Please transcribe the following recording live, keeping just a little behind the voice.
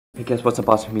Hey guys, what's up,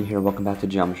 awesome me here, welcome back to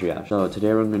Geometry Ash. So today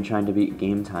we're going to be trying to beat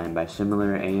Game Time by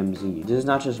SimilarAMZ. This is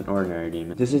not just an ordinary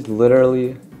game. This is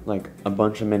literally like a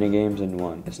bunch of minigames in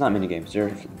one. It's not minigames,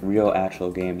 they're real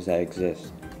actual games that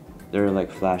exist. They're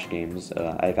like flash games.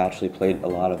 I've actually played a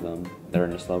lot of them that are in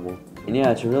this level. And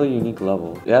yeah, it's a really unique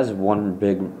level. It has one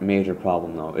big major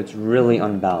problem though. It's really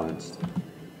unbalanced.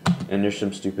 And there's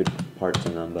some stupid parts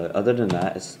in them, but other than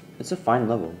that, it's a fine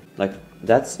level. Like,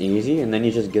 that's easy, and then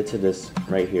you just get to this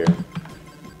right here.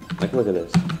 Like, look at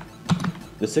this.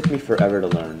 This took me forever to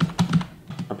learn.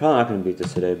 I'm probably not going to beat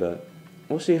this today, but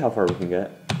we'll see how far we can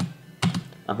get.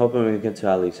 I'm hoping we can get to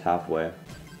at least halfway.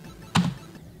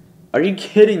 Are you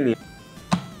kidding me?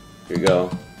 Here we go.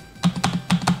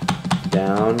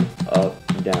 Down, up,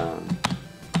 down.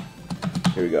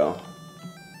 Here we go.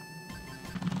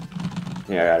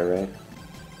 Yeah, I got it right.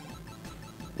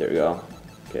 There we go.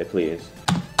 Okay, please.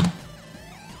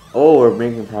 Oh, we're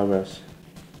making progress.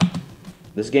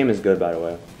 This game is good, by the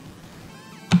way.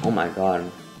 Oh my god.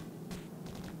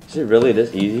 Is it really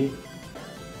this easy?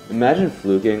 Imagine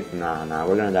fluking. Nah,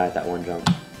 we're gonna die at that one jump.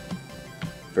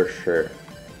 For sure.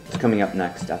 It's coming up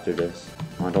next after this.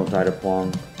 Come on, don't die to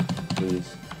Plong.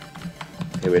 Please.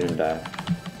 Okay, we didn't die.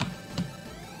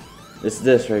 It's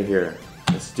this right here.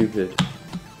 It's stupid.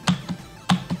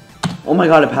 Oh my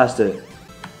god, I passed it.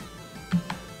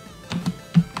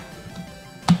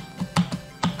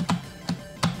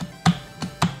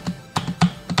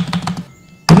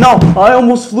 No, I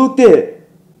almost fluked it.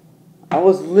 I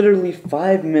was literally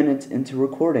 5 minutes into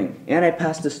recording, and I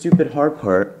passed the stupid hard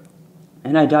part,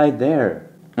 and I died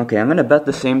there. Okay, I'm gonna bet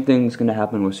the same thing's gonna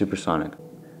happen with Supersonic.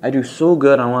 I do so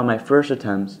good on one of my first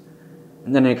attempts,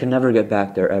 and then I can never get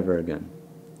back there ever again.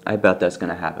 I bet that's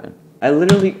gonna happen. I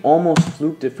literally almost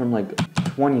fluked it from like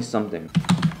 20 something.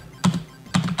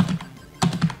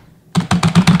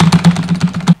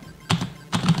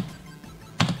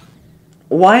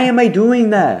 Why am I doing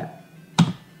that?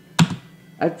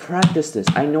 I practiced this.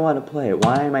 I know how to play it.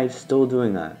 Why am I still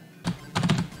doing that?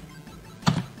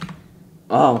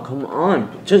 Oh, come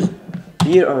on. Just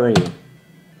beat it already.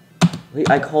 Wait,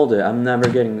 I called it. I'm never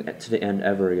getting to the end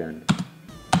ever again.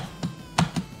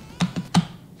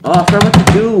 Oh, I forgot what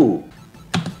to do.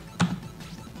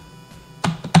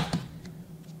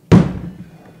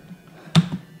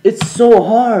 It's so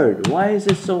hard. Why is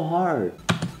it so hard?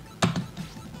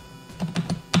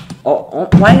 Oh,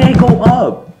 why did I go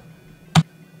up?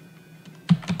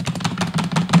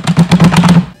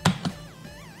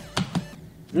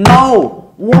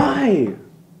 No! Why?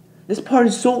 This part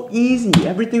is so easy.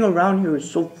 Everything around here is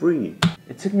so free.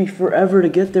 It took me forever to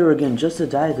get there again just to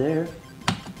die there.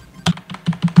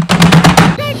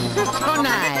 So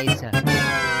nice.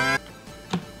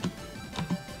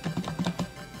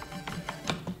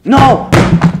 No!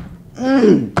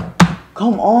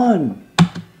 Come on!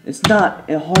 It's not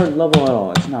a hard level at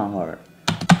all. It's not hard.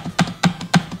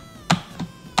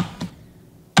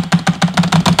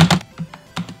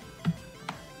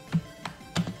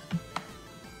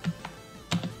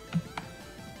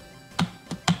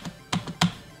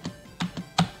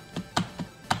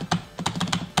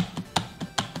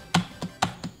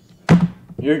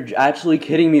 You're actually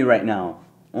kidding me right now.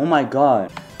 Oh my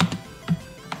god.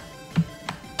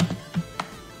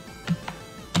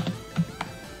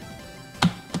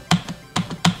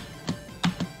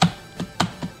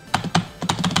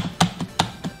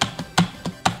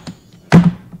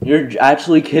 You're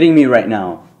actually kidding me right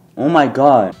now. Oh my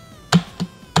god.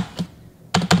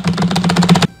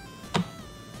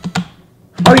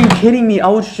 Are you kidding me? I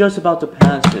was just about to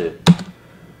pass it.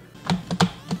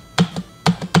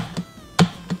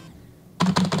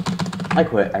 I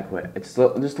quit. This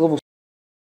level's